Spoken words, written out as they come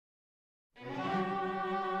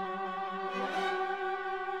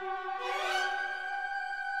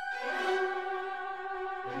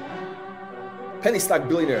Penny stock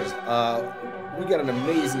billionaires, we got an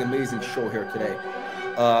amazing show here today.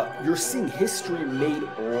 You're seeing history made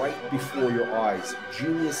right before your eyes.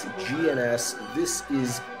 Genius, GNS. This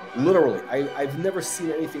is literally, I've never seen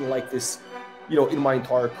anything like this, in my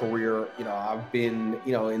entire career. I've been,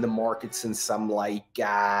 in the market since I'm like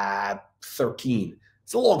 13.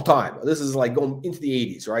 It's a long time. This is like going into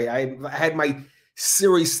the 80s, right? I had my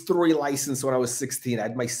Series 3 license when I was 16. I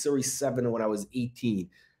had my Series 7 when I was 18.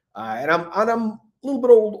 And I'm a little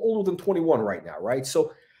bit older than 21 right now, right?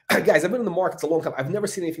 So, guys, I've been in the markets a long time. I've never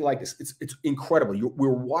seen anything like this. It's incredible. We're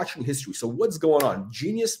watching history. So what's going on?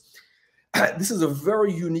 Genius, this is a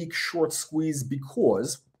very unique short squeeze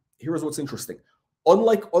because here's what's interesting.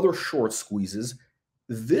 Unlike other short squeezes,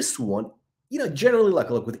 this one, generally like,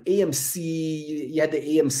 look, with AMC, you had the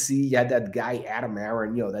AMC, you had that guy, Adam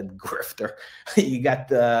Aaron, that grifter. You got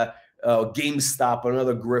the GameStop,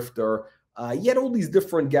 another grifter. You had all these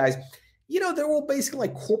different guys. They're all basically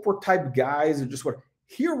like corporate type guys. Or just what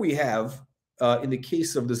here we have in the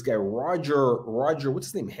case of this guy, Roger, what's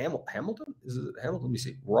his name? Hamilton? Is it Hamilton? Let me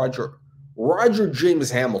see. Roger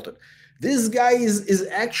James Hamilton. This guy is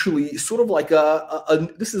actually sort of like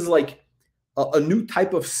this is like a new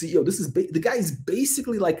type of CEO. This is the guy is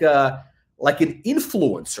basically like an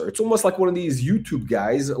influencer. It's almost like one of these YouTube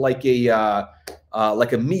guys, like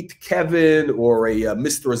a Meet Kevin or a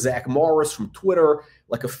Mr. Zach Morris from Twitter,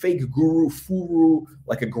 like a fake guru, Furu,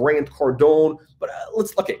 like a Grant Cardone. But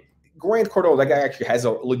Grant Cardone, that guy actually has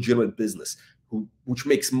a legitimate business which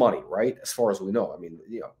makes money, right? As far as we know, I mean,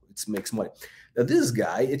 it makes money. Now this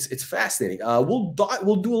guy, it's fascinating. We'll do a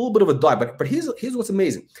little bit of a dive, but here's what's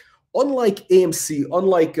amazing. Unlike AMC,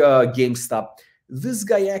 unlike GameStop, this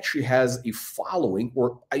guy actually has a following,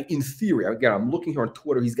 or in theory, again, I'm looking here on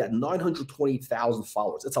Twitter, he's got 920,000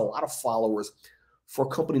 followers. That's a lot of followers for a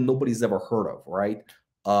company nobody's ever heard of, right?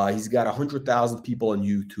 He's got 100,000 people on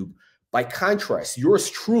YouTube. By contrast, yours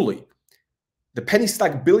truly, the Penny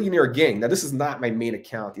Stock Billionaire Gang. Now, this is not my main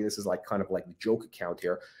account here. This is like kind of like the joke account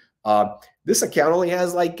here. This account only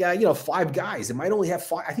has like, 5 guys. It might only have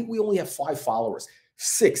 5. I think we only have 5 followers.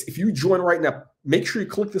 6. If you join right now, make sure you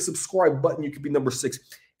click the subscribe button. You could be number 6,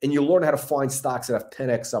 and you'll learn how to find stocks that have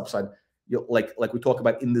 10x upside. Like we talk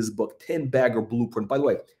about in this book, 10-bagger blueprint. By the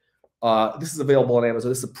way, this is available on Amazon.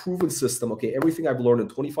 This is a proven system. Okay, everything I've learned in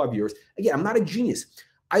 25 years. Again, I'm not a genius.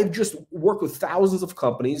 I've just worked with thousands of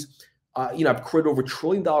companies. I've created over $1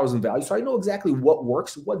 trillion in value, so I know exactly what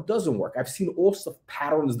works, what doesn't work. I've seen all sorts of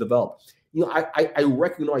patterns develop. I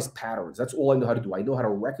recognize patterns. That's all I know how to do. I know how to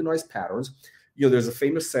recognize patterns. There's a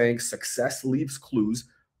famous saying, success leaves clues.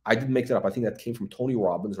 I didn't make that up. I think that came from Tony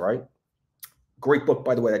Robbins, right? Great book,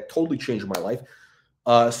 by the way. That totally changed my life.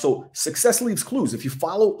 So success leaves clues. If you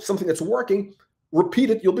follow something that's working, repeat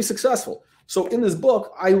it, you'll be successful. So in this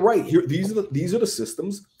book, I write here, these are the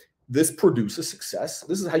systems. This produces success.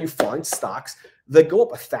 This is how you find stocks that go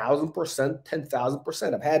up 1,000%,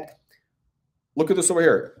 10,000%. Look at this over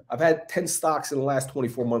here. I've had 10 stocks in the last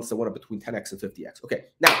 24 months that went up between 10x and 50x. Okay,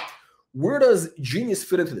 now, where does Genius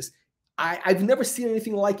fit into this? I've never seen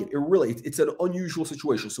anything like it. It's an unusual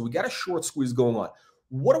situation. So we got a short squeeze going on.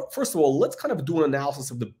 First of all, let's kind of do an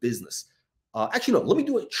analysis of the business. Actually, no, let me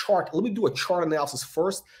do a chart. Let me do a chart analysis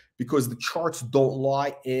first, because the charts don't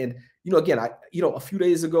lie. And, again, a few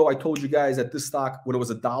days ago, I told you guys that this stock, when it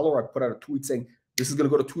was $1, I put out a tweet saying this is going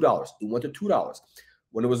to go to $2. It went to $2.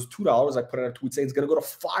 When it was $2, I put out a tweet saying it's going to go to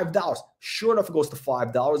 $5. Sure enough, it goes to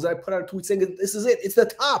 $5. I put out a tweet saying this is it. It's the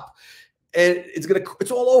top. And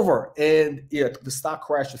it's all over. And the stock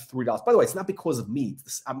crashed to $3. By the way, it's not because of me.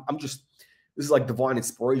 This is like divine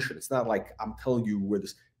inspiration. It's not like I'm telling you where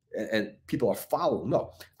this and people are following.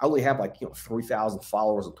 No, I only have 3,000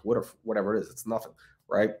 followers on Twitter, whatever it is. It's nothing,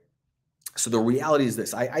 right? So the reality is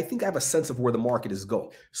this. I think I have a sense of where the market is going.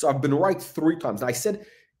 So I've been right 3 times. And I said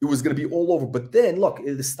it was going to be all over. But then, look,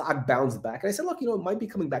 the stock bounced back. And I said, look, it might be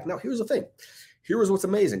coming back. Now, here's the thing. Here is what's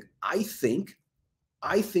amazing. I think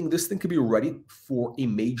this thing could be ready for a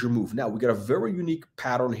major move. Now, we got a very unique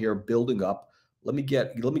pattern here building up. Let me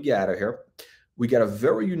get out of here. We got a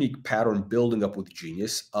very unique pattern building up with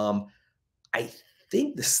Genius. I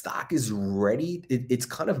think the stock is ready. It's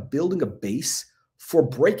kind of building a base for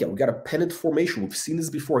breakout. We got a pennant formation. We've seen this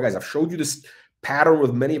before, guys. I've showed you this pattern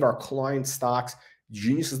with many of our client stocks.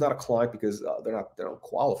 Genius is not a client because they don't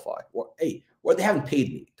qualify. Or they haven't paid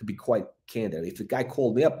me, to be quite candid. If the guy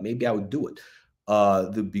called me up, maybe I would do it.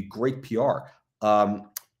 There'd be great PR.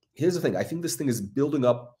 Here's the thing. I think this thing is building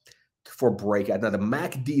up for breakout. Now, the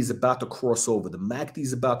MACD is about to cross over.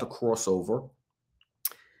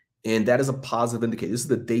 And that is a positive indicator. This is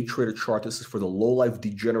the day trader chart. This is for the low-life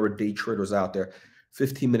degenerate day traders out there.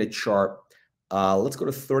 15-minute chart. Let's go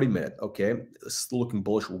to 30-minute. Okay, still looking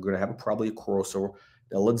bullish. We're going to have probably a crossover.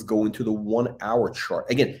 Now let's go into the 1 hour chart.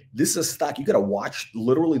 Again, this is a stock you got to watch.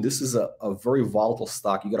 Literally, this is a very volatile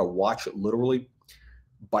stock. You got to watch it literally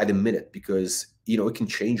by the minute, because it can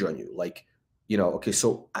change on you. Like, okay,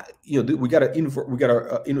 so we got a what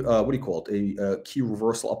do you call it? A key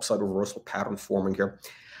reversal, upside reversal pattern forming here.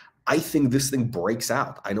 I think this thing breaks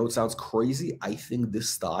out. I know it sounds crazy. I think this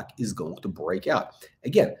stock is going to break out.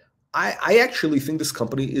 Again, I actually think this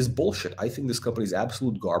company is bullshit. I think this company is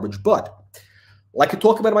absolute garbage. But like I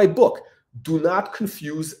talk about in my book, do not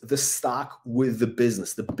confuse the stock with the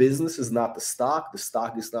business. The business is not the stock. The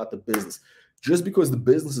stock is not the business. Just because the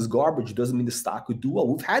business is garbage doesn't mean the stock would do well.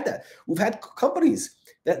 We've had that. We've had companies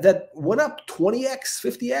that went up 20x,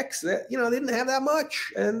 50x. That, they didn't have that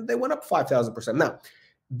much, and they went up 5,000%. Now,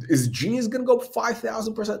 is Genius going to go up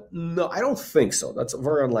 5,000%? No, I don't think so. That's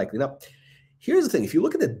very unlikely. Now, here's the thing. If you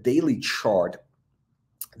look at the daily chart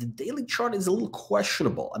is a little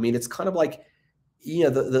questionable. I mean, it's kind of like,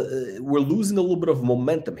 we're losing a little bit of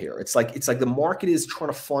momentum here. It's like the market is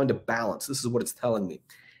trying to find a balance. This is what it's telling me.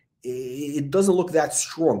 It doesn't look that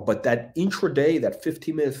strong, but that intraday, that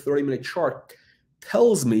 15-minute, 30-minute chart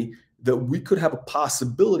tells me that we could have a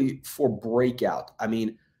possibility for breakout. I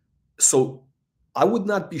mean, so I would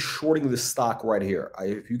not be shorting the stock right here.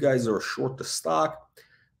 If you guys are short the stock,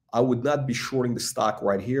 I would not be shorting the stock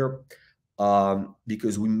right here,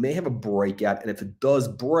 because we may have a breakout. And if it does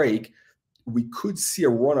break, we could see a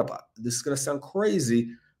run up. This is going to sound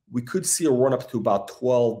crazy. We could see a run up to about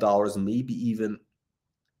 $12, maybe even.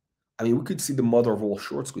 I mean, we could see the mother of all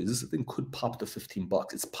short squeezes. This thing could pop to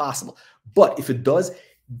 $15. It's possible. But if it does,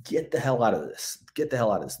 get the hell out of this. Get the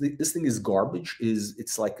hell out of this. This thing is garbage.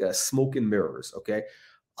 It's like a smoke and mirrors, okay?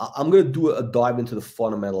 I'm going to do a dive into the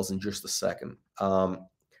fundamentals in just a second.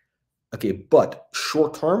 Okay, but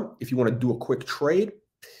short term, if you want to do a quick trade,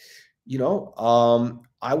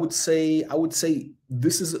 I would say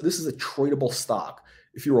this is a tradable stock.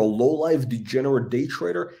 If you're a low-life degenerate day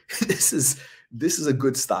trader, this is a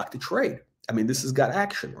good stock to trade. I mean, this has got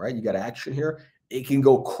action, right? You got action here. It can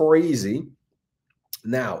go crazy.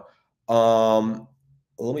 Now,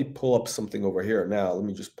 let me pull up something over here. Now, let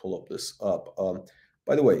me just pull up this up.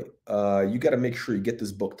 By the way, you got to make sure you get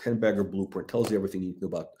this book, 10-Bagger Blueprint. Tells you everything you need to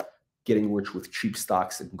know about getting rich with cheap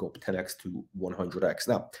stocks that can go up 10x to 100x.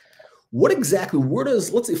 Now, let's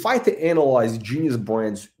say if I had to analyze Genius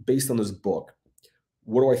Brands based on this book,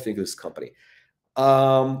 what do I think of this company?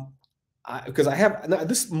 Because now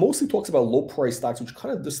this mostly talks about low price stocks, which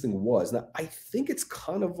kind of this thing was. Now, I think it's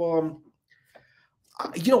kind of,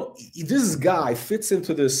 this guy fits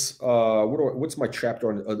into this, what's my chapter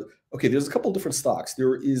on? Okay, there's a couple of different stocks.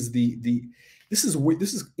 There is this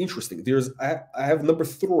is interesting. I have number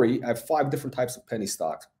 3. I have 5 different types of penny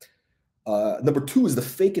stocks. Number 2 is the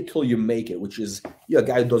fake it till you make it, which is a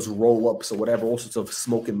guy who does roll-ups or whatever, all sorts of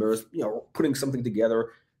smoke and mirrors, putting something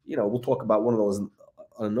together. We'll talk about one of those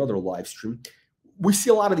on another live stream. We see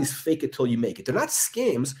a lot of these fake it till you make it. They're not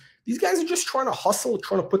scams. These guys are just trying to hustle,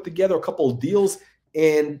 trying to put together a couple of deals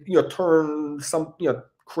and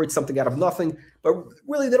create something out of nothing. But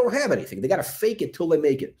really, they don't have anything. They got to fake it till they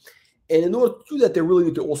make it. And in order to do that, they really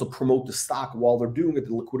need to also promote the stock while they're doing it.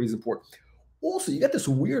 The liquidity is important. Also, you got this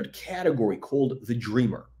weird category called the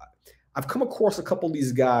dreamer. I've come across a couple of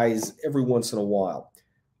these guys every once in a while,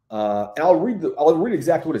 and I'll read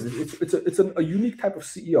exactly what it is. It's a unique type of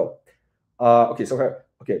CEO. Often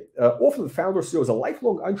the founder or CEO is a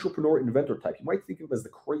lifelong entrepreneur inventor type. You might think of him as the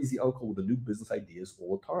crazy uncle with the new business ideas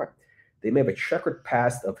all the time. They may have a checkered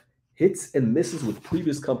past of hits and misses with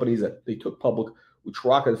previous companies that they took public, which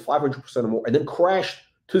rocketed 500% or more, and then crashed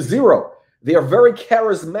to zero. They are very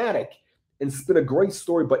charismatic and spin a great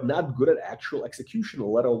story, but not good at actual execution,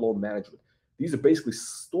 let alone management. These are basically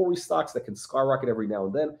story stocks that can skyrocket every now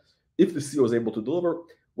and then if the CEO is able to deliver.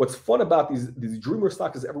 What's fun about these dreamer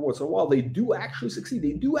stocks is every once in a while, they do actually succeed.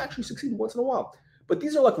 They do actually succeed once in a while. But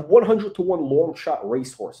these are like 100 to 1 long shot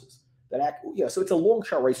racehorses. So it's a long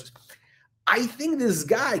shot race. I think this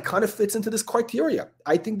guy kind of fits into this criteria.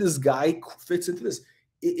 I think this guy fits into this.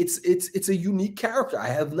 It's a unique character. I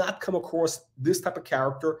have not come across this type of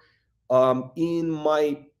character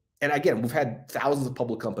and again, we've had thousands of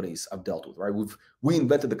public companies I've dealt with, right? We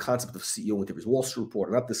invented the concept of CEO interviews. Wall Street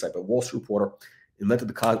Reporter, not this site, but Wall Street Reporter invented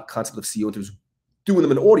the concept of CEO interviews, doing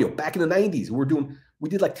them in audio back in the 90s. We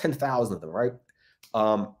did like 10,000 of them, right?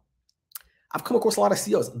 I've come across a lot of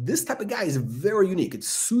CEOs. This type of guy is very unique. It's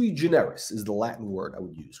sui generis is the Latin word I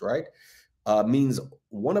would use, right? Means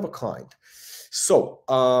one of a kind. So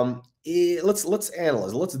let's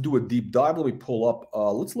analyze. Let's do a deep dive. Let me pull up.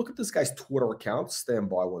 Let's look at this guy's Twitter account. Stand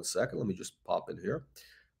by 1 second. Let me just pop in here.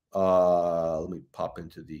 Let me pop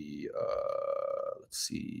into the. Let's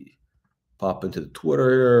see. Pop into the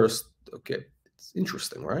Twitter. Okay, it's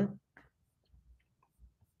interesting, right?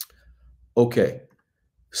 Okay,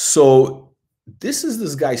 so this is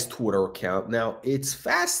this guy's Twitter account. Now it's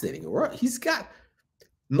fascinating, right? He's got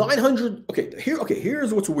 900. Okay,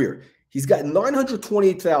 here's what's weird. He's got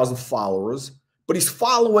 928,000 followers, but he's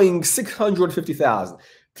following 650,000.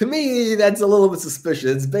 To me, that's a little bit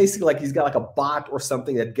suspicious. It's basically like he's got like a bot or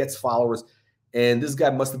something that gets followers, and this guy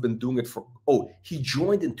must have been doing it for. Oh, he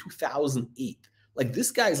joined in 2008. Like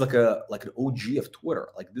this guy's like an OG of Twitter.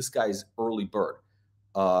 Like this guy's early bird.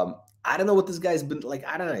 I don't know what this guy's been like.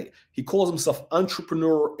 I don't know. He calls himself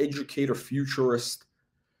entrepreneur, educator, futurist.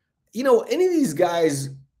 You know, any of these guys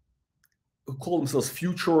who call themselves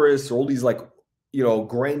futurists or all these like, you know,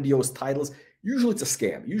 grandiose titles, usually it's a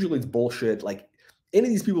scam. Usually it's bullshit. Like any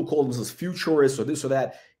of these people call themselves futurists or this or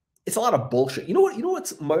that. It's a lot of bullshit. You know what? You know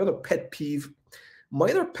what's my other pet peeve? My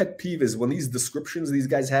other pet peeve is when these descriptions these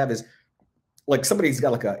guys have is like somebody's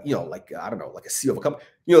got like a, you know, like I don't know, like a CEO of a company.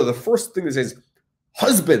 You know, the first thing that says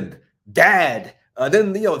husband, dad,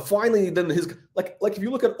 then you know, finally, then his like if you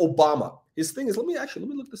look at Obama, his thing is let me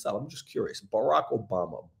look this up. I'm just curious. Barack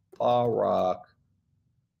Obama.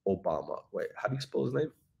 Wait, how do you spell his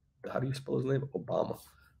name? Obama.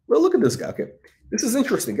 Well, look at this guy. Okay, this is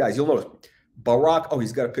interesting, guys. You'll notice Barack. Oh,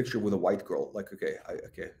 he's got a picture with a white girl. Like, okay,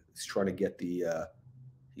 he's trying to get the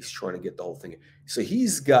whole thing. So he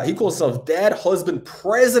calls himself dad, husband,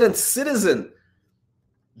 president, citizen.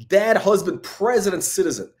 Dad, husband, president,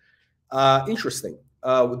 citizen. Interesting.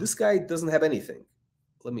 This guy doesn't have anything.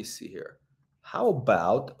 Let me see here. How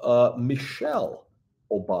about Michelle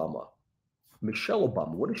Obama? Michelle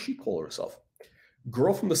Obama. What does she call herself?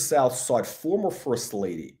 Girl from the South Side, former first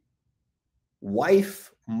lady,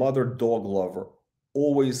 wife, mother, dog lover,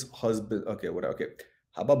 always husband. Okay, whatever. Okay.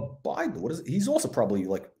 How about Biden? What is it? He's also probably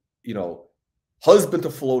like, you know, husband to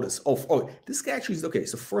FLOTUS. Oh, this guy actually is okay.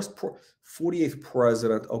 So 48th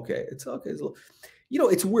president. Okay, it's okay. So, you know,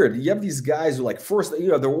 it's weird. You have these guys who like first, you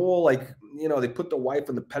know, they're all like, you know, they put the wife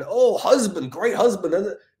in the pen. Oh, husband, great husband. And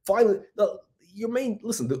then finally,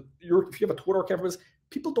 listen. If you have a Twitter account for this,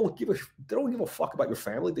 people don't give a fuck about your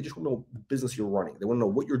family. They just want to know the business you're running. They want to know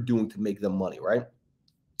what you're doing to make them money, right?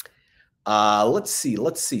 Let's see.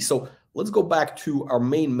 So let's go back to our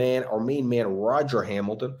main man, Roger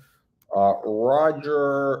Hamilton.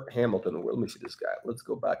 Roger Hamilton. Let me see this guy. Let's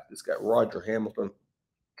go back to this guy, Roger Hamilton.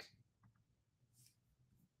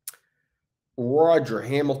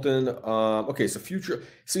 Okay, so future.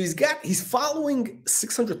 So he's following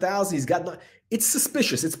 600,000. He's got it's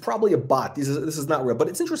suspicious. It's probably a bot. This is not real, but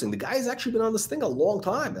it's interesting. The guy's actually been on this thing a long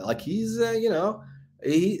time. Like he's, you know,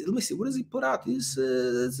 let me see. What does he put out?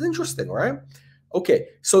 It's interesting, right? Okay,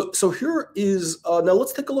 so here is now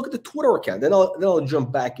let's take a look at the Twitter account. Then I'll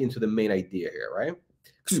jump back into the main idea here, right?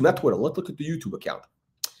 Excuse me, not Twitter. Let's look at the YouTube account.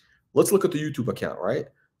 Right?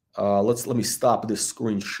 Let me stop this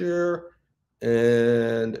screen share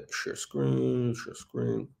and share screen.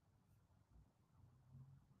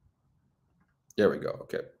 There we go.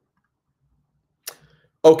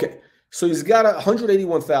 Okay. So he's got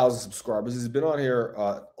 181,000 subscribers. He's been on here,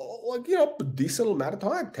 like, you know, a decent amount of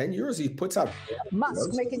time, 10 years. He puts out.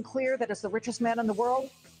 Musk making clear that as the richest man in the world,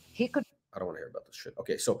 he could. I don't want to hear about this shit.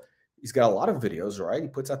 Okay, so he's got a lot of videos, right? He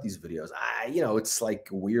puts out these videos. You know, it's like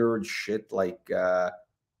weird shit, like,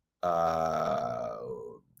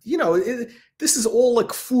 you know, this is all like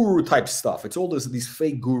furu type stuff. It's all these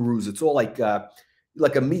fake gurus. It's all like a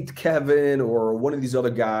Meet Kevin or one of these other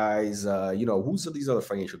guys. You know, who's these other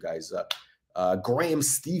financial guys? Graham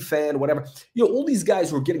Stephan, whatever. You know, all these guys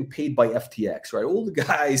who are getting paid by FTX, right? All the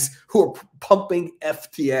guys who are pumping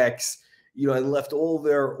FTX, you know, and left all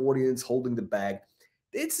their audience holding the bag.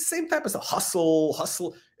 It's the same type of stuff. Hustle.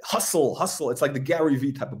 It's like the Gary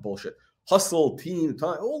Vee type of bullshit. Hustle, team,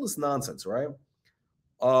 time, all this nonsense, right?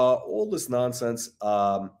 All this nonsense.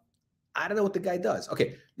 I don't know what the guy does.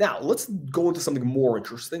 Okay, now let's go into something more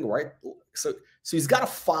interesting, right? So he's got a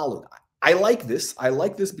following. I like this.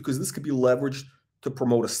 Because this could be leveraged to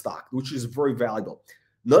promote a stock, which is very valuable.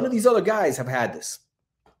 None of these other guys have had this.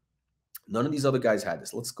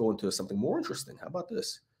 Let's go into something more interesting. How about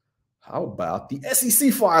this? How about the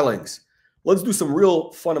SEC filings? Let's do some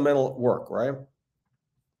real fundamental work, right?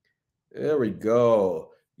 There we go.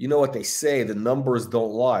 You know what they say, the numbers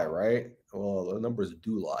don't lie, right? Well, the numbers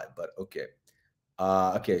do lie, but okay.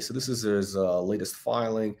 Okay, so this is his latest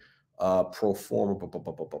filing, pro forma,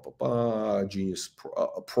 genius,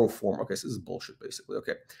 pro forma. Okay, so this is bullshit, basically.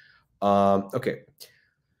 Okay. Okay.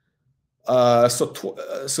 So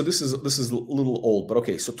this is a little old, but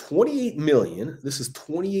okay. So 28 million. This is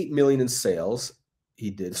 28 million in sales he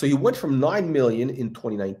did. So he went from 9 million in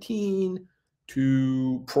 2019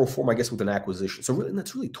 to pro forma, I guess, with an acquisition. So really,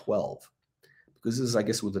 that's really 12 because this is, I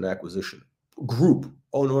guess, with an acquisition group.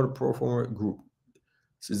 Oh no, pro forma group.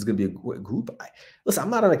 So this is going to be a group. Listen, I'm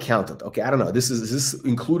not an accountant. Okay, I don't know. Is this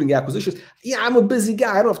including acquisitions? Yeah, I'm a busy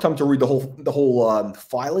guy. I don't have time to read the whole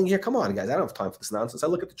filing here. Come on, guys. I don't have time for this nonsense. I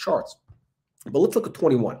look at the charts. But let's look at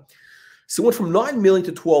 21. So it went from 9 million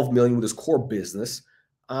to 12 million with his core business.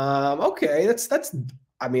 Okay, that's.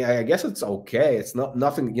 I mean, I guess it's okay. It's not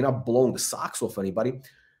nothing. You're not blowing the socks off anybody.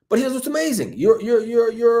 But here's what's amazing: your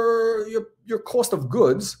cost of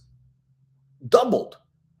goods doubled,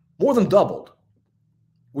 more than doubled,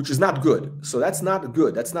 which is not good. So that's not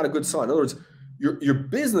good. That's not a good sign. In other words, your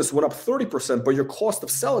business went up 30%, but your cost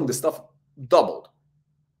of selling this stuff doubled.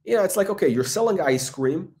 Yeah, it's like, okay, you're selling ice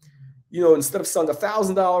cream. Instead of selling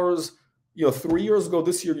 $1,000, 3 years ago,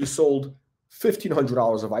 this year you sold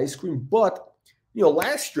 $1,500 of ice cream. But,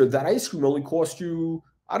 last year that ice cream only cost you,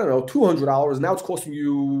 I don't know, $200. Now it's costing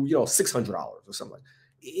you, $600 or something.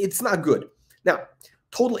 It's not good. Now,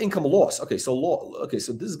 total income loss. Okay, so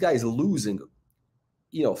this guy is losing,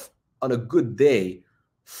 on a good day,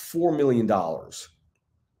 $4 million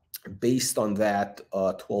based on that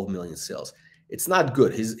 12 million sales. It's not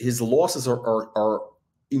good. His losses are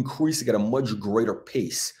increasing at a much greater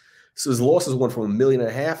pace. So his losses went from $1.5 million to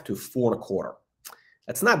 $4.25 million.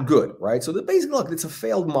 That's not good, right? So basically, look, it's a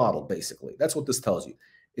failed model. Basically, that's what this tells you.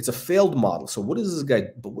 It's a failed model. So what is this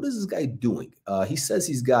guy? But what is this guy doing? He says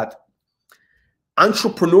he's got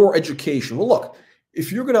entrepreneur education. Well, look,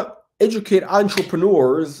 if you're gonna educate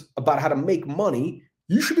entrepreneurs about how to make money,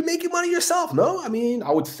 you should be making money yourself. No, I mean,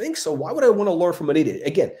 I would think so. Why would I want to learn from an idiot?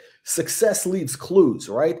 Again, success leaves clues,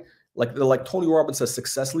 right? Like Tony Robbins says,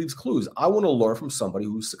 success leaves clues. I want to learn from somebody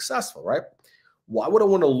who's successful, right? Why would I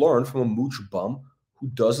want to learn from a mooch bum who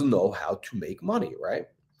doesn't know how to make money, right?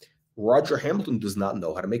 Roger Hamilton does not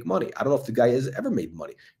know how to make money. I don't know if the guy has ever made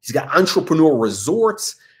money. He's got entrepreneur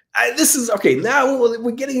resorts. This is, okay, now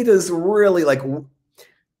we're getting into this really like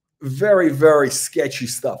very, very sketchy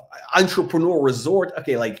stuff. Entrepreneur resort.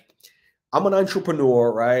 Okay, like I'm an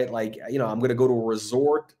entrepreneur, right? Like, I'm going to go to a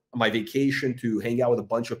resort on my vacation to hang out with a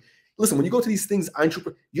bunch of, listen, when you go to these things,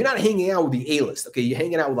 you're not hanging out with the A-list, okay? You're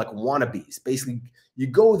hanging out with like wannabes. Basically, you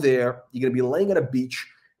go there, you're going to be laying on a beach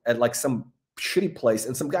at like some shitty place,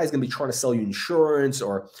 and some guy's going to be trying to sell you insurance,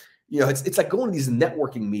 or, it's like going to these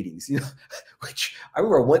networking meetings, which I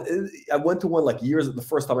remember I went to one like years, the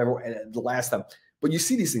first time ever, and the last time. But you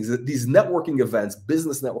see these things, these networking events,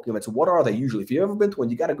 business networking events. What are they usually? If you've ever been to one,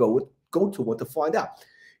 you got to go to one to find out.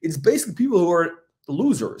 It's basically people who are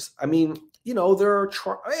losers. I mean, they're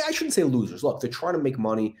I shouldn't say losers. Look, they're trying to make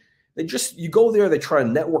money. You go there, they try to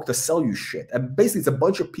network to sell you shit. And basically, it's a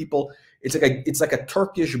bunch of people. It's like a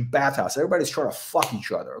Turkish bathhouse. Everybody's trying to fuck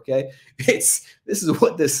each other. Okay, this is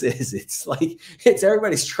what this is. It's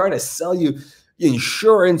everybody's trying to sell you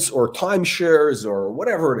insurance or timeshares or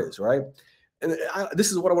whatever it is, right? And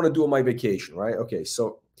this is what I want to do on my vacation, right? Okay,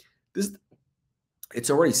 so it's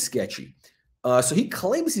already sketchy. So he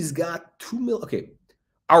claims he's got 2 million. Okay,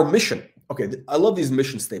 our mission. Okay, I love these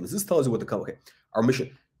mission statements. This tells you what the company. Okay, our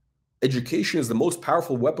mission. Education is the most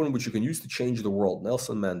powerful weapon which you can use to change the world.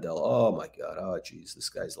 Nelson Mandela. Oh my God. Oh geez, this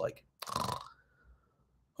guy's like,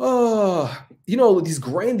 these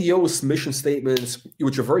grandiose mission statements,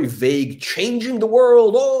 which are very vague. Changing the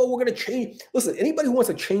world. Oh, we're gonna change. Listen, anybody who wants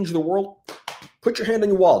to change the world, put your hand on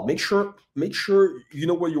your wallet. Make sure you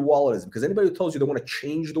know where your wallet is, because anybody who tells you they want to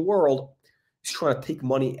change the world is trying to take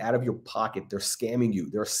money out of your pocket. They're scamming you.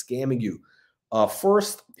 They're scamming you.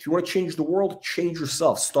 First, if you want to change the world, change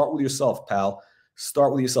yourself. Start with yourself, pal.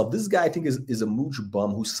 Start with yourself. This guy, I think, is a mooch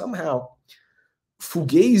bum who somehow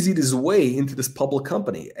fugazied his way into this public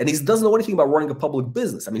company, and he doesn't know anything about running a public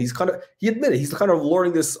business. I mean, he admitted he's kind of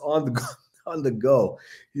learning this on the go.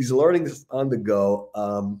 He's learning this on the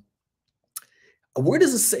go. Where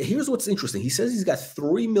does it say? Here's what's interesting. He says he's got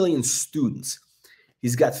 3 million students.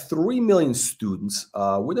 He's got 3 million students.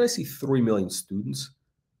 Where did I see 3 million students?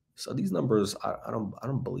 So these numbers, I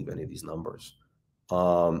don't believe any of these numbers.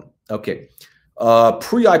 Okay.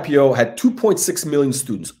 Pre-IPO had 2.6 million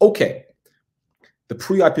students. Okay. The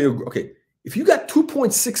pre-IPO, okay. If you got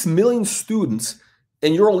 2.6 million students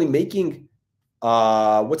and you're only making,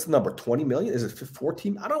 what's the number? 20 million? Is it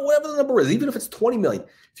 14? I don't know, whatever the number is, even if it's 20 million.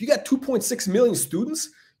 If you got 2.6 million students,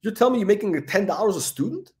 you're telling me you're making $10 a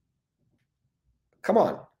student? Come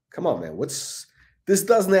on, man. This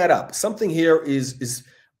doesn't add up. Something here is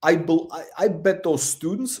I bet those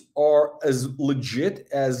students are as legit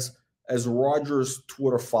as Roger's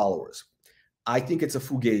Twitter followers. I think it's a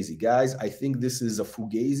fugazi, guys. I think this is a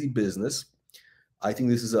fugazi business. I think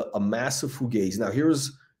this is a massive fugazi. Now, here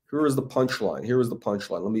is the punchline. Here is the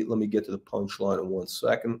punchline. Let me get to the punchline in 1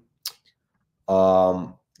 second.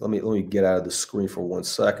 Let me get out of the screen for 1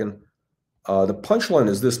 second. The punchline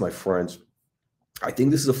is this, my friends. I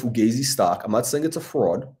think this is a fugazi stock. I'm not saying it's a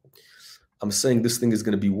fraud. I'm saying this thing is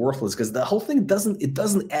going to be worthless because the whole thing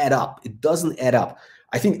doesn't add up. It doesn't add up.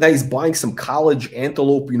 I think now he's buying some college,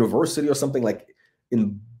 Antelope University or something like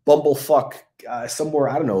in Bumblefuck somewhere,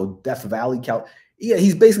 I don't know, Death Valley, Cal. Yeah,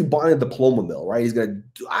 he's basically buying a diploma mill, right? He's gonna,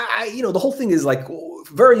 the whole thing is like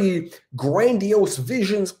very grandiose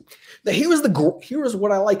visions. Now here's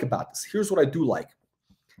what I like about this. Here's what I do like.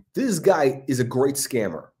 This guy is a great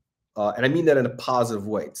scammer, and I mean that in a positive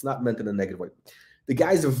way. It's not meant in a negative way. The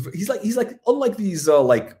guy's he's like unlike these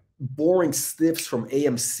like boring stiffs from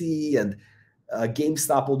AMC and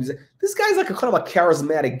GameStop. All these. This guy's like a kind of a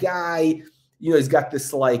charismatic guy. He's got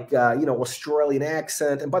this like Australian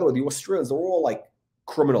accent. And by the way, the Australians, they're all like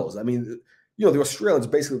criminals. I mean, the Australians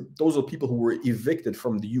basically, those are people who were evicted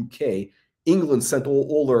from the UK. England sent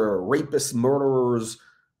all their rapists, murderers,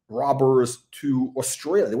 robbers to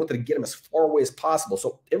Australia. They wanted to get them as far away as possible.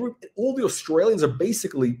 So all the Australians are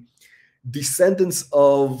basically descendants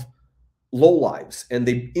of lowlives, and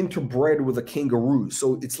they interbred with the kangaroos.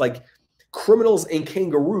 So it's like criminals and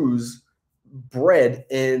kangaroos bred,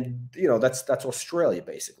 and that's Australia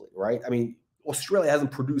basically, right? I mean, Australia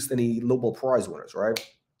hasn't produced any Nobel Prize winners, right?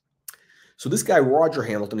 So this guy Roger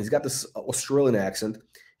Hamilton, he's got this Australian accent.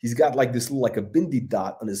 He's got like this like a bindi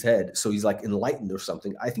dot on his head, so he's like enlightened or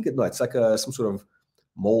something. I think it's like some sort of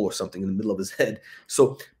mole or something in the middle of his head.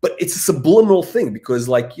 So, but it's a subliminal thing because,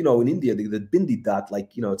 like, in India, the bindi dot, like,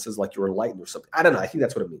 it says like you're enlightened or something. I don't know. I think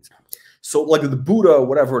that's what it means. So, like the Buddha,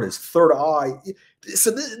 whatever it is, third eye.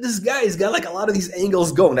 So this guy's got like a lot of these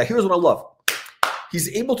angles going. Now, here's what I love. He's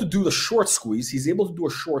able to do the short squeeze. He's able to do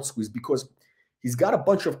a short squeeze because he's got a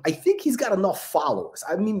bunch of, I think he's got enough followers.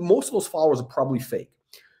 I mean, most of those followers are probably fake.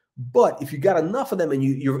 But if you got enough of them and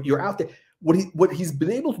you're out there, what he's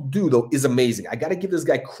been able to do, though, is amazing. I got to give this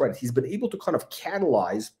guy credit. He's been able to kind of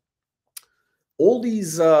catalyze all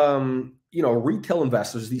these, retail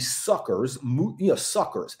investors, these suckers,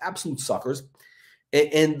 suckers, absolute suckers,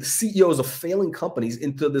 and CEOs of failing companies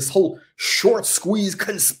into this whole short squeeze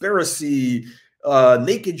conspiracy,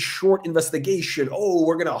 naked short investigation. Oh,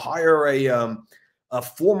 we're going to hire a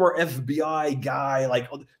former FBI guy. Like,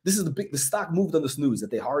 this is the stock moved on this news that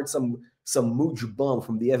they hired some mooch bum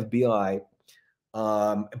from the FBI.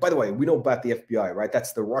 By the way, we know about the FBI, right?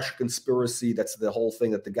 That's the Russia conspiracy. That's the whole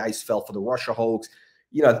thing that the guys fell for the Russia hoax.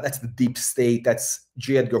 That's the deep state. That's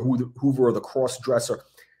J. Edgar Hoover, the cross-dresser.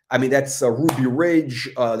 I mean, that's Ruby Ridge.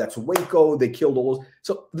 That's Waco. They killed all those.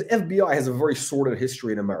 So the FBI has a very sordid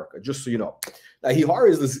history in America, just so you know. Now, he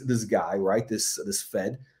hires this guy, right? This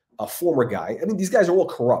Fed, a former guy. I mean, these guys are all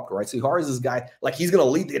corrupt, right? So he hires this guy like he's going to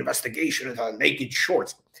lead the investigation into naked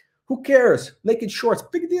shorts. Who cares? Naked shorts,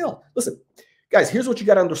 big deal. Listen, guys, here's what you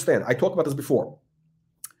got to understand. I talked about this before.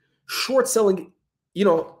 Short selling,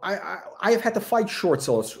 I have had to fight short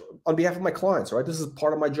sellers on behalf of my clients, right? This is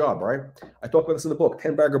part of my job, right? I talk about this in the book,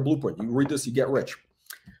 10-Bagger Blueprint. You read this, you get rich.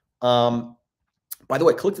 By the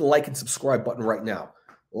way, click the like and subscribe button right now.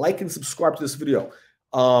 Like and subscribe to this video.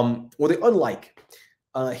 Or the unlike.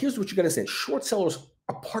 Here's what you got to say. Short sellers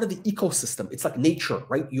are part of the ecosystem. It's like nature,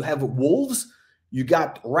 right? You have wolves, you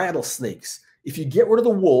got rattlesnakes. If you get rid of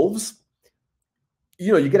the wolves,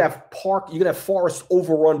 you're gonna have forests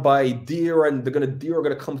overrun by deer, and deer are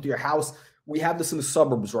gonna come to your house. We have this in the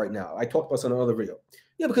suburbs right now. I talked about this in another video.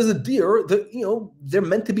 Yeah, because the deer, they're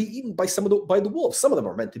meant to be eaten by the wolves. Some of them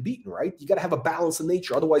are meant to be eaten, right? You got to have a balance in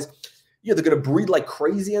nature. Otherwise, they're gonna breed like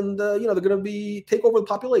crazy, and they're gonna take over the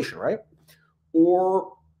population, right?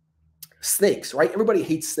 Or snakes, right? Everybody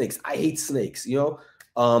hates snakes. I hate snakes,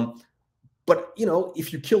 but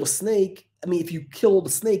if you kill a snake, if you kill the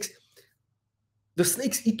snakes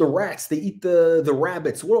eat the rats, they eat the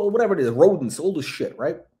rabbits, whatever it is, rodents, all this shit,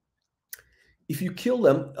 right? If you kill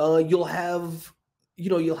them, you'll have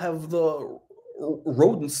the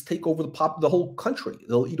rodents take over the whole country.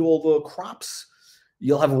 They'll eat all the crops.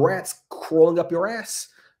 You'll have rats crawling up your ass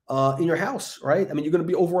in your house, right? I mean, you're going to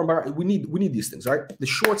be overrun by. We need these things, right? The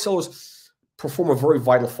short sellers perform a very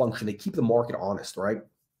vital function. They keep the market honest, right?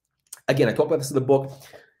 Again, I talk about this in the book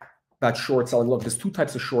about short selling. Look, there's two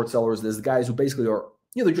types of short sellers. There's the guys who basically are,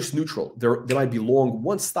 they're just neutral. They might be long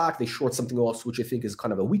one stock, they short something else, which I think is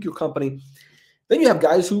kind of a weaker company. Then you have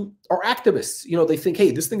guys who are activists. You know, they think,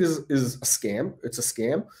 hey, this thing is a scam. It's a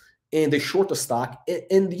scam. And they short the stock.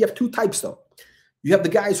 And you have two types, though. You have the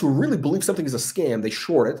guys who really believe something is a scam. They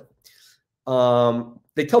short it.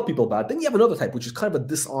 They tell people about it. Then you have another type, which is kind of a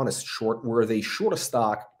dishonest short, where they short a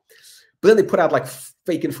stock, but then they put out like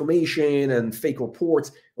fake information and fake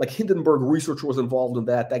reports. Like Hindenburg Research was involved in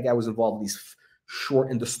that. That guy was involved in these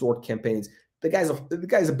short and distort campaigns. The guy's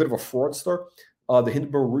a bit of a fraudster. The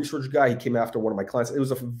Hindenburg Research guy, he came after one of my clients. It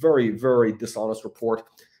was a very, very dishonest report,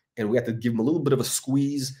 and we had to give him a little bit of a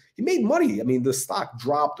squeeze. He made money. I mean, the stock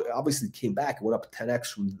dropped. Obviously, it came back. It went up 10x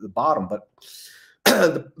from the bottom. But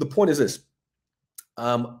the point is this.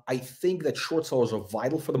 I think that short sellers are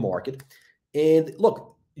vital for the market. And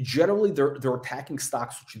look, generally, they're attacking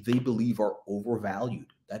stocks which they believe are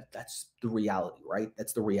overvalued. That's the reality, right?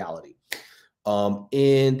 That's the reality.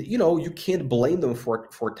 And you know, you can't blame them for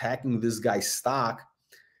attacking this guy's stock.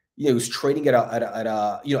 You know, he's trading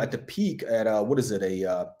at the peak at what is it,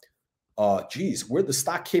 geez, where the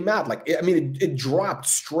stock came out. Like, I mean, it dropped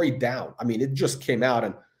straight down. I mean, it just came out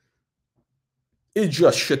and it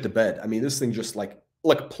just shit the bed. I mean, this thing just like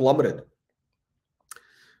plummeted.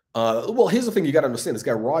 Well, here's the thing you got to understand. This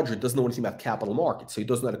guy, Roger, doesn't know anything about capital markets. So he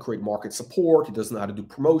doesn't know how to create market support. He doesn't know how to do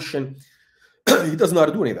promotion. He doesn't know how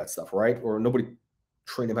to do any of that stuff, right? Or nobody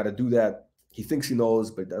trained him how to do that. He thinks he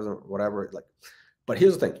knows, but doesn't, whatever. Like, but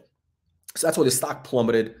here's the thing. So that's why the stock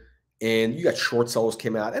plummeted, and you got short sellers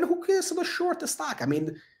came out. And who cares if they short the stock? I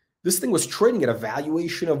mean, this thing was trading at a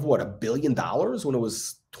valuation of what, $1 billion when it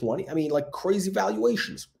was 20? I mean, like crazy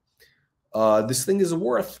valuations. This thing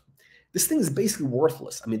is basically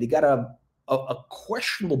worthless. I mean, they got a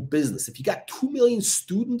questionable business. If you got 2 million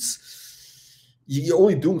students, you're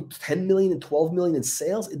only doing 10 million and 12 million in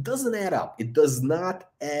sales. It doesn't add up. It does not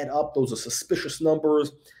add up. Those are suspicious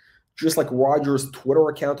numbers. Just like Roger's Twitter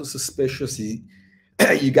account is suspicious.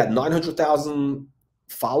 You got 900,000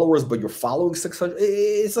 followers, but you're following 600.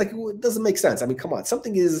 It's like, it doesn't make sense. I mean, come on.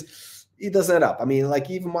 It doesn't add up. I mean, like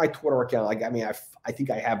even my Twitter account, like, I mean, I think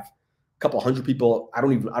I have a couple hundred people. I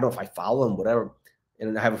don't know if I follow them, whatever.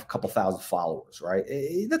 And I have a couple thousand followers, right?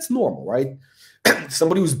 That's normal, right?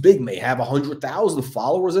 Somebody who's big may have 100,000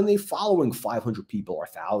 followers and they're following 500 people or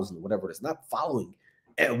 1,000, whatever it is, not following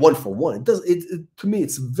one for one. To me,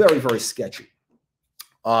 it's very, very sketchy.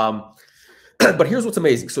 But here's what's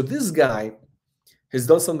amazing. So this guy has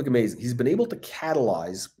done something amazing. He's been able to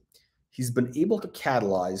catalyze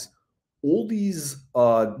all these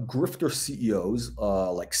grifter CEOs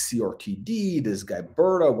like CRTD, this guy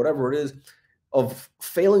Berta, whatever it is, of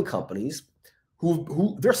failing companies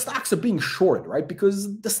who their stocks are being shorted, right?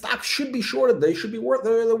 Because the stocks should be shorted. They should be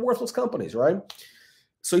they're worthless companies, right?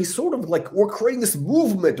 So he's sort of like, we're creating this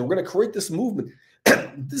movement. We're going to create this movement.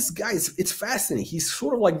 This guy, it's fascinating. He's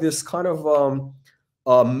sort of like this kind of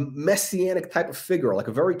messianic type of figure, like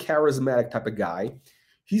a very charismatic type of guy.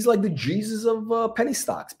 He's like the Jesus of penny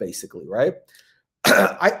stocks, basically, right?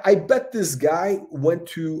 I bet this guy went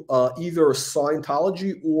to either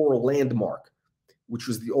Scientology or Landmark, which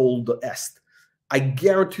was the old Est. I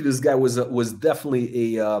guarantee this guy was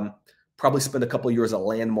definitely probably spent a couple of years at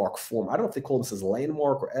Landmark Forum. I don't know if they call this as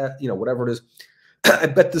Landmark or whatever it is. I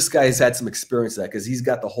bet this guy has had some experience with that because he's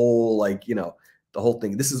got the whole the whole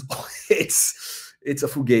thing. This is it's a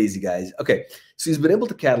fugazi, guys. Okay, so he's been able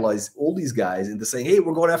to catalyze all these guys into saying, hey,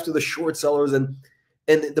 we're going after the short sellers. And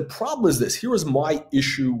the problem is this. Here is my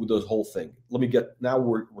issue with this whole thing. Now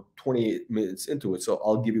we're 28 minutes into it, so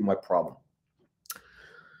I'll give you my problem.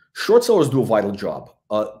 Short sellers do a vital job.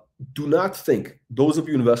 Do not think, those of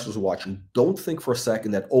you investors watching, don't think for a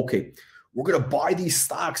second that, okay, we're going to buy these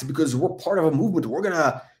stocks because we're part of a movement. We're going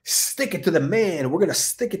to stick it to the man. We're going to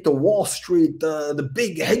stick it to Wall Street, the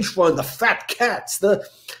big hedge fund, the fat cats.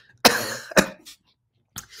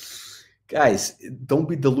 Guys, don't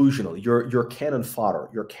be delusional. You're cannon fodder.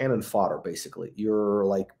 You're cannon fodder, basically. You're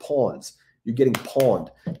like pawns. You're getting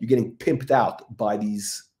pawned. You're getting pimped out by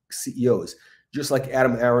these CEOs. Just like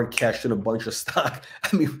Adam Aaron cashed in a bunch of stock,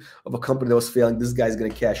 of a company that was failing. This guy's going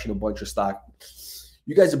to cash in a bunch of stock.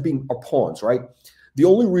 You guys are pawns, right? The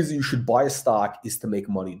only reason you should buy a stock is to make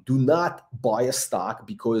money. Do not buy a stock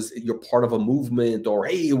because you're part of a movement or,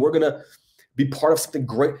 hey, we're going to be part of something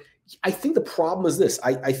great. I think the problem is this.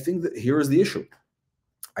 I think that here is the issue.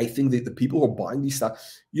 I think that the people who are buying these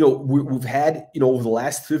stocks, we've had, over the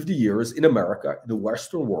last 50 years in America, in the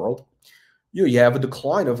Western world, you have a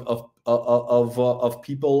decline of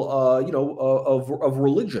people, of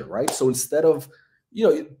religion, right? So instead of,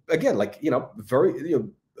 again,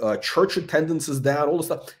 church attendance is down, all this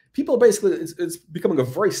stuff. People are basically, it's becoming a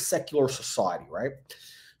very secular society, right?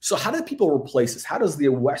 So how do people replace this? How does the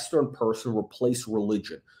Western person replace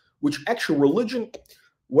religion? Which actually religion,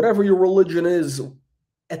 whatever your religion is,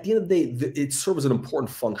 at the end of the day, it serves an important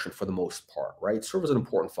function for the most part, right? It serves an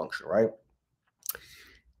important function, right?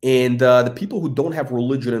 And the people who don't have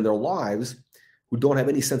religion in their lives, who don't have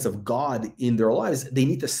any sense of God in their lives, they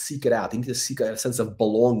need to seek it out. They need to seek a sense of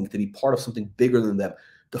belonging, to be part of something bigger than them,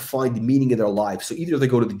 to find meaning in their life. So either they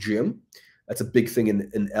go to the gym. That's a big thing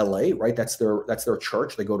in LA, right? That's their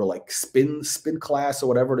church. They go to like spin class or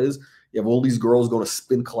whatever it is. You have all these girls going to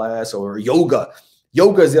spin class or yoga.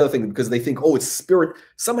 Yoga is the other thing, because they think, oh, it's spirit.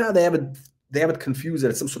 Somehow they have it confused that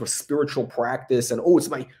it's some sort of spiritual practice, and oh, it's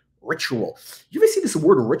my ritual. You ever see this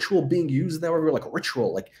word ritual being used now? Everywhere, like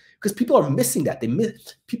ritual, like, because people are missing that.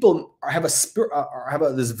 People have a spirit,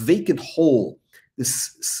 this vacant hole.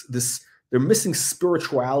 They're missing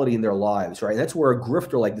spirituality in their lives, right? And that's where a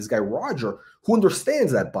grifter like this guy Roger, who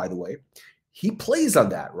understands that, by the way, he plays on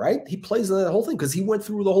that, right? He plays on that whole thing because he went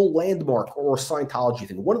through the whole Landmark or Scientology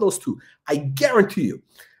thing. One of those two, I guarantee you.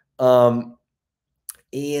 The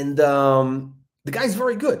guy's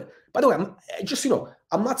very good. By the way,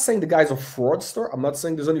 I'm not saying the guy's a fraudster. I'm not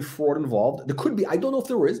saying there's any fraud involved. There could be. I don't know if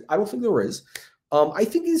there is. I don't think there is. I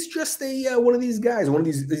think he's just one of these guys,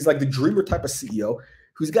 he's like the dreamer type of CEO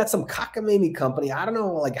who's got some cockamamie company. I don't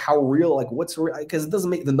know, like how real, like what's real, because it doesn't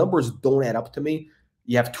make, the numbers don't add up to me.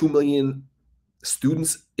 You have 2 million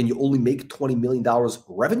students and you only make $20 million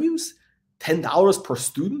revenues, $10 per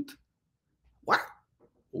student.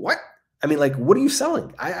 What? I mean, like, what are you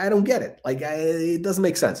selling? I don't get it. Like, it doesn't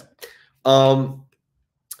make sense. Now,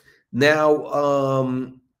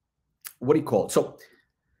 what do you call it? So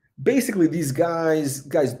basically, these guys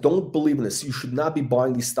don't believe in this. You should not be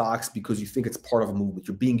buying these stocks because you think it's part of a movement.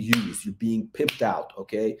 You're being used. You're being pimped out,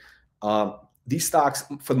 okay? These stocks,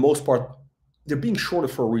 for the most part, they're being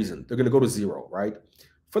shorted for a reason. They're going to go to zero, right?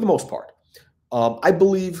 For the most part. I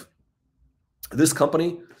believe this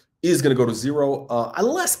company is going to go to zero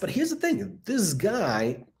unless, but here's the thing. This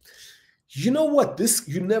guy, you know what?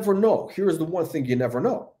 You never know. Here's the one thing you never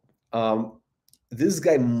know. This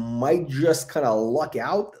guy might just kind of luck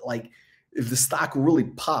out. Like if the stock really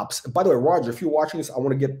pops. By the way, Roger, if you're watching this,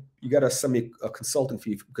 you got to send me a consulting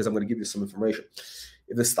fee because I'm going to give you some information.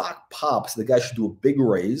 If the stock pops, the guy should do a big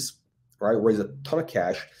raise, right? Raise a ton of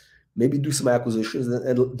cash, maybe do some acquisitions,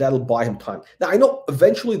 and that'll buy him time. Now, I know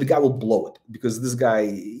eventually the guy will blow it because this guy,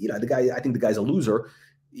 I think the guy's a loser.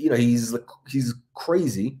 He's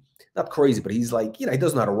crazy. Not crazy, but he's like, he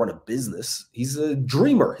doesn't know how to run a business. He's a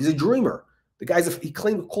dreamer. The guy's he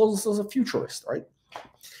calls himself a futurist, right?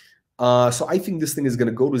 So I think this thing is going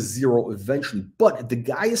to go to zero eventually. But if the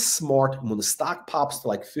guy is smart, when the stock pops to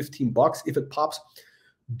like $15, if it pops,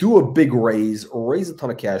 do a big raise a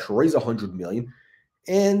ton of cash, raise 100 million,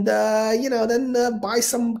 and then buy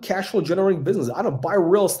some cash flow generating business. I don't know, buy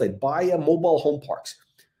real estate, buy mobile home parks.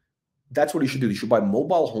 That's what you should do. You should buy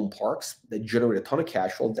mobile home parks that generate a ton of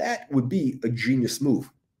cash flow. That would be a genius move.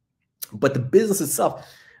 But the business itself,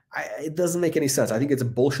 it doesn't make any sense. I think it's a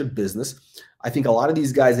bullshit business. I think a lot of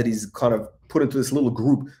these guys that he's kind of put into this little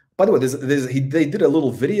group. By the way, they did a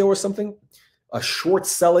little video or something, a short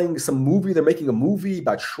selling some movie. They're making a movie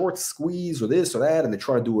about short squeeze or this or that, and they're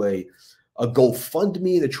trying to do a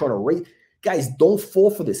GoFundMe. They're trying to rate. Guys, don't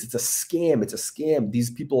fall for this. It's a scam. It's a scam.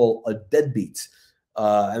 These people are deadbeats.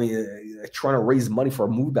 Trying to raise money for a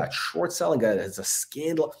movie about short selling. It's a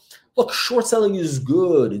scandal. Look, short selling is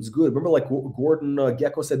good. It's good. Remember, like Gordon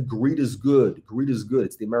Gekko said, greed is good. Greed is good.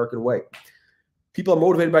 It's the American way. People are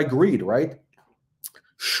motivated by greed, right?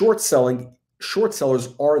 Short sellers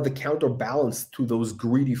are the counterbalance to those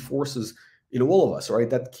greedy forces in all of us, right?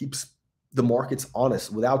 That keeps the markets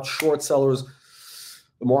honest. Without short sellers,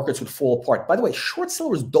 the markets would fall apart. By the way, short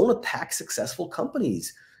sellers don't attack successful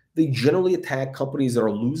companies. They generally attack companies that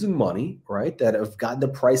are losing money, right? That have gotten the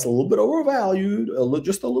price a little bit overvalued,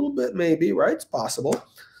 just a little bit maybe, right? It's possible.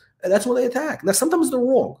 And that's when they attack. Now, sometimes they're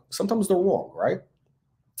wrong. Right?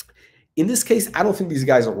 In this case, I don't think these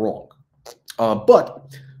guys are wrong.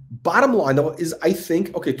 But bottom line, though, is I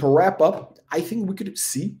think, okay, to wrap up, I think we could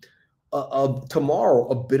see tomorrow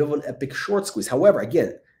a bit of an epic short squeeze. However,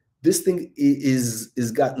 again, this thing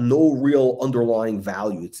is got no real underlying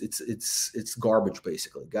value. It's garbage,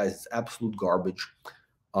 basically, guys. It's absolute garbage.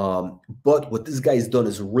 But what this guy's done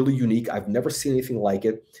is really unique. I've never seen anything like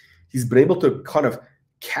it. He's been able to kind of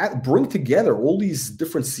bring together all these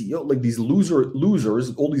different CEOs, like these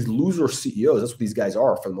losers, all these loser CEOs. That's what these guys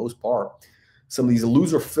are for the most part. Some of these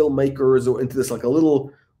loser filmmakers are into this like a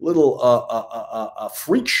little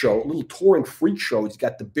freak show, a little touring freak show. He's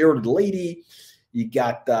got the bearded lady. You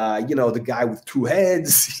got the guy with two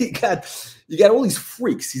heads. You got all these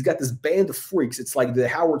freaks. He's got this band of freaks. It's like the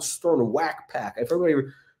Howard Stern whack pack. If everybody,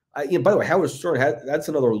 by the way, Howard Stern that's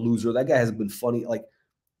another loser. That guy has been funny like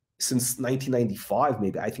since 1995,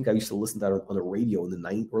 maybe. I think I used to listen to that on the radio in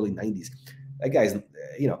the early 90s. That guy's,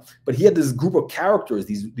 but he had this group of characters,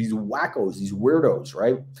 these wackos, these weirdos,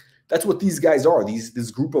 right? That's what these guys are.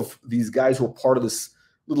 This group of these guys who are part of this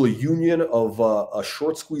little union of a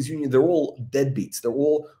short squeeze union. They're all deadbeats.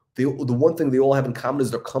 The one thing they all have in common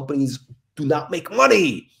is their companies do not make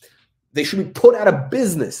money. They should be put out of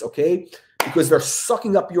business, okay? Because they're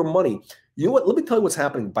sucking up your money. You know what? Let me tell you what's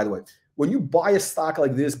happening, by the way. When you buy a stock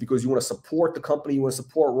like this because you want to support the company, you want to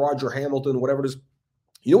support Roger Hamilton, whatever it is,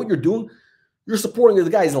 you know what you're doing? You're supporting the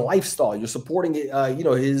guy's lifestyle. You're supporting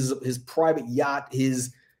his private yacht,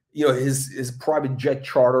 his private jet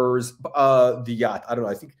charters, the yacht. I don't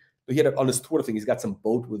know. I think he had on his Twitter thing. He's got some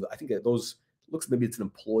boat with. I think those looks maybe it's an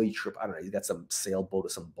employee trip. I don't know. He's got some sailboat or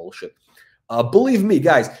some bullshit. Believe me,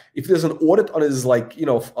 guys, if there's an audit on his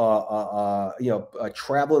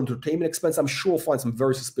travel entertainment expense, I'm sure we'll find some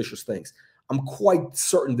very suspicious things. I'm quite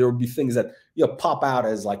certain there would be things that pop out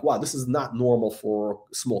as like, wow, this is not normal for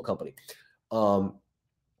a small company. Look,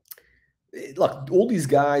 all these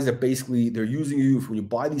guys are basically, they're using you when you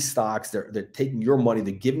buy these stocks. They're taking your money.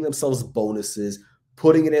 They're giving themselves bonuses,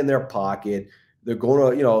 putting it in their pocket. They're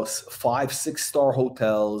going to 5-6-star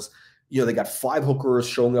hotels. They got 5 hookers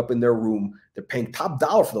showing up in their room. They're paying top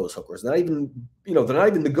dollar for those hookers. They're not even they're not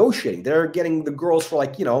even negotiating. They're getting the girls for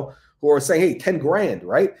who are saying, hey, 10 grand,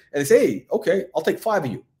 right? And they say, hey, okay, I'll take 5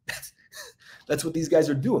 of you. That's what these guys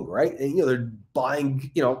are doing, right? And they're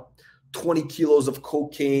buying 20 kilos of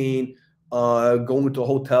cocaine, going to a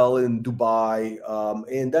hotel in Dubai,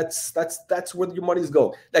 and that's where your money's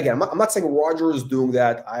going. Again, I'm not saying Roger is doing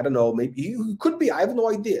that. I don't know. Maybe he could be. I have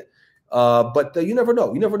no idea. But you never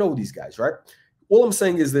know. You never know with these guys, right? All I'm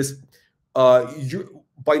saying is this: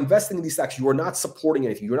 by investing in these stocks, you are not supporting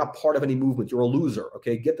anything. You're not part of any movement. You're a loser.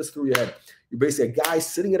 Okay, get this through your head. You're basically a guy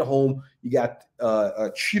sitting at home. You got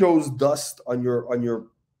Cheetos dust on your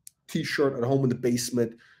t-shirt at home in the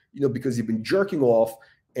basement. Because you've been jerking off,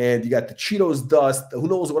 and you got the Cheetos dust. Who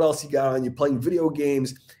knows what else you got on? You're playing video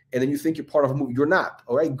games, and then you think you're part of a movie. You're not.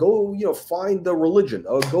 All right, go find the religion,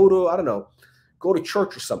 or go to go to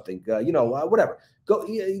church or something. Whatever. Go.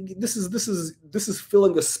 This is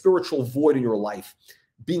filling a spiritual void in your life.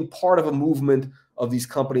 Being part of a movement of these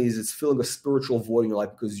companies, it's filling a spiritual void in your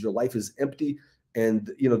life because your life is empty.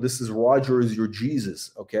 And this is Roger is your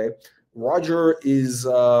Jesus. Okay. Roger is, he's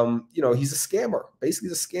a scammer. Basically,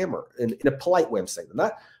 he's a scammer in a polite way. I'm saying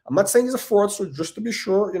I'm not saying he's a fraudster, just to be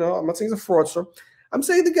sure. I'm not saying he's a fraudster. I'm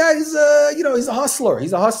saying the guy is, he's a hustler.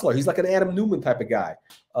 He's a hustler. He's like an Adam Newman type of guy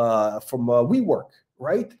from WeWork,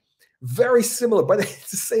 right? Very similar, but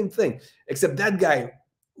it's the same thing. Except that guy,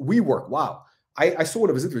 WeWork. Wow, I saw one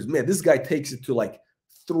of his interviews. Man, this guy takes it to like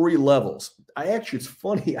 3 levels. It's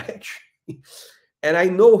funny. And I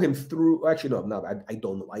know him through. Actually, no, I'm not. I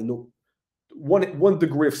don't know. I know one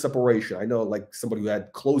degree of separation. I know like somebody who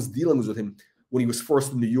had close dealings with him when he was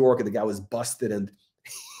first in New York, and the guy was busted, and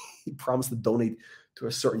he promised to donate to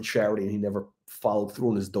a certain charity, and he never followed through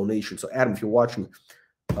on his donation. So, Adam, if you're watching,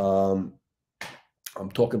 I'm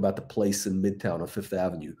talking about the place in Midtown on 5th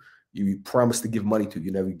Avenue. You promised to give money to,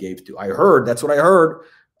 you never gave to. I heard. That's what I heard.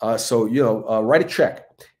 So write a check.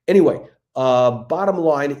 Anyway, bottom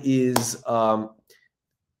line is, don't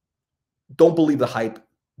believe the hype.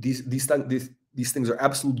 These things are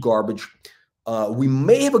absolute garbage. We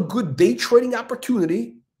may have a good day trading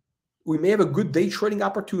opportunity. We may have a good day trading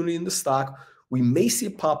opportunity in the stock. We may see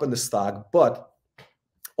a pop in the stock, but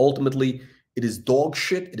ultimately it is dog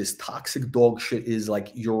shit. It is toxic dog shit. It is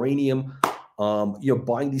like uranium.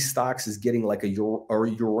 Buying these stocks is getting like a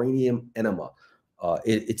uranium enema.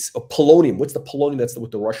 It's a polonium. What's the polonium? That's what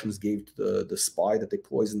the Russians gave to the spy that they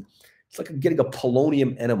poisoned. It's like getting a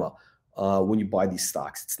polonium enema when you buy these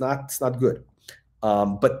stocks. It's not good.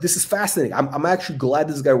 But this is fascinating. I'm actually glad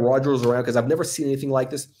this guy Roger is around because I've never seen anything like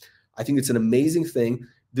this. I think it's an amazing thing.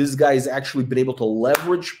 This guy has actually been able to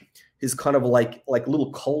leverage his kind of like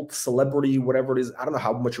little cult celebrity, whatever it is. I don't know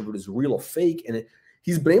how much of it is real or fake. And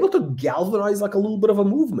he's been able to galvanize like a little bit of a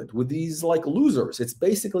movement with these like losers. It's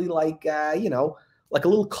basically like, like a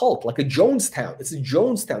little cult, like a Jonestown. It's a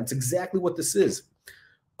Jonestown. It's exactly what this is.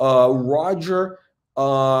 Roger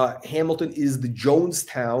Hamilton is the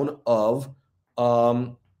Jonestown of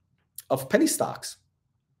penny stocks.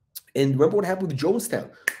 And remember what happened with Jonestown.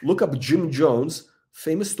 Look up Jim Jones,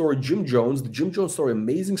 famous story, Jim Jones, the Jim Jones story,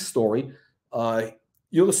 amazing story. The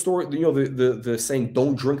story, the saying,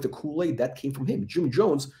 don't drink the Kool-Aid, that came from him. Jim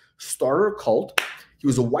Jones started a cult. He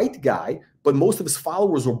was a white guy, but most of his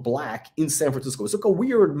followers were black in San Francisco. It's like a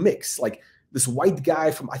weird mix. Like this white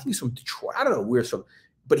guy from, I think he's from Detroit. I don't know where from,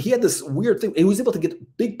 but he had this weird thing. He was able to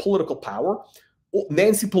get big political power.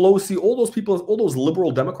 Nancy Pelosi, all those people, all those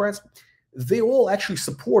liberal Democrats, they all actually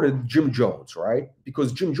supported Jim Jones, right?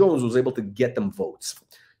 Because Jim Jones was able to get them votes.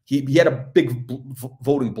 He had a big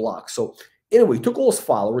voting block. So anyway, he took all his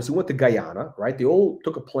followers. He went to Guyana, right? They all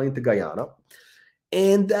took a plane to Guyana.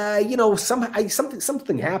 And, you know,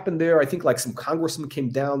 something happened there. I think like some congressman came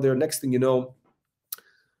down there. Next thing you know,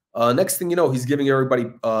 he's giving everybody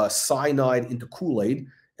cyanide into Kool-Aid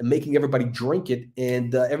and making everybody drink it.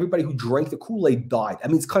 And everybody who drank the Kool-Aid died. I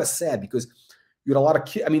mean, it's kind of sad because you had a lot of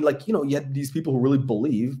kids. I mean, like, you know, you had these people who really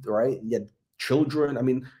believed, right? You had children. I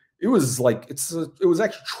mean, it was like, it was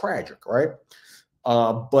actually tragic, right?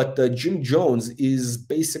 But Jim Jones is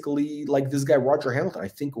basically like this guy, Roger Hamilton. I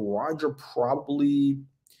think Roger probably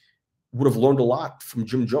would have learned a lot from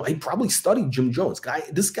Jim Jones. He probably studied Jim Jones.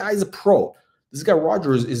 This guy is a pro. This guy,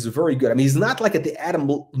 Roger, is very good. I mean, he's not like at the Adam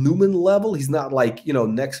Newman level. He's not like, you know,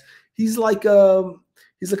 next. He's like a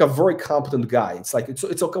very competent guy. It's like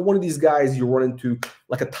like one of these guys you run into,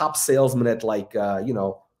 like a top salesman at like, you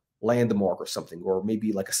know, Landmark or something, or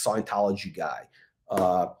maybe like a Scientology guy.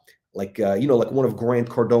 You know, like one of Grant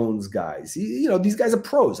Cardone's guys. You know, these guys are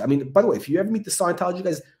pros. I mean, by the way, if you ever meet the Scientology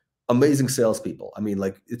guys, amazing salespeople. I mean,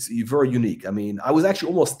 like, it's very unique. I mean, I was actually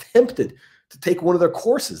almost tempted to take one of their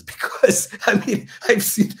courses because, I mean,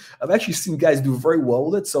 I've actually seen guys do very well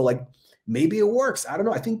with it. So, like, maybe it works. I don't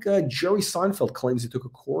know. I think Jerry Seinfeld claims he took a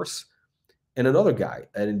course, and another guy,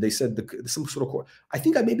 and they said some sort of course. I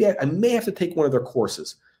think I may have to take one of their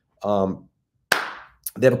courses.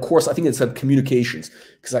 They have a course, I think it said communications,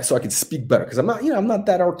 so I can speak better, because I'm not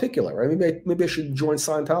that articulate, right? Maybe I should join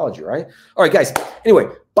Scientology, right? All right, guys. Anyway,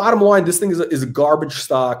 bottom line, this thing is a garbage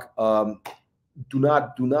stock. Do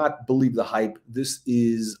not believe the hype. This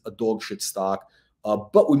is a dog shit stock.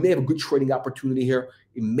 But we may have a good trading opportunity here.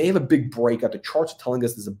 It may have a big breakout. The charts are telling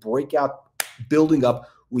us there's a breakout building up.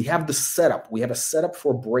 We have the setup. We have a setup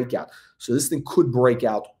for a breakout. So this thing could break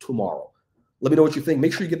out tomorrow. Let me know what you think.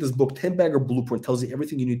 Make sure you get this book, 10 Bagger Blueprint. Tells you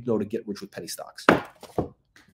everything you need to know to get rich with penny stocks.